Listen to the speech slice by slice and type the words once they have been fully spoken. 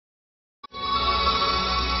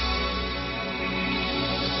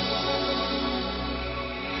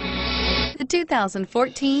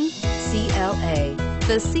2014 CLA.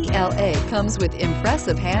 The CLA comes with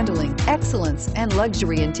impressive handling, excellence, and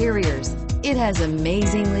luxury interiors. It has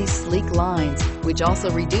amazingly sleek lines, which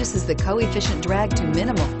also reduces the coefficient drag to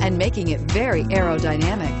minimal and making it very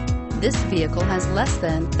aerodynamic. This vehicle has less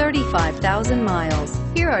than 35,000 miles.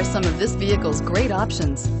 Here are some of this vehicle's great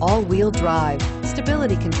options: all-wheel drive,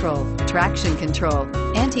 stability control, traction control,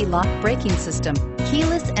 anti-lock braking system,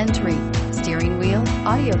 keyless entry, steering wheel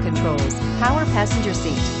audio controls, power passenger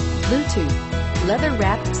seat, Bluetooth,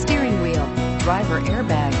 leather-wrapped steering wheel, driver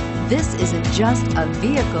airbag. This isn't just a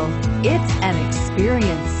vehicle, it's an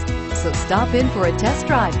experience. So stop in for a test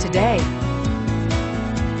drive today.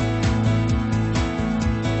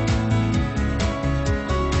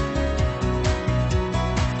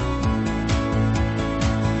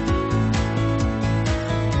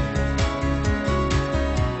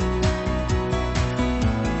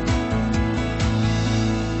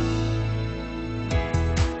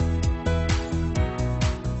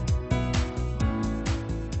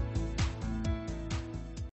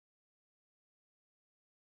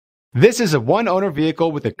 This is a one-owner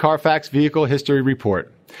vehicle with a Carfax Vehicle History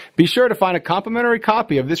Report. Be sure to find a complimentary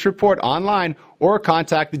copy of this report online or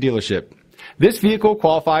contact the dealership. This vehicle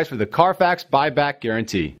qualifies for the Carfax Buyback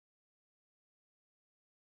Guarantee.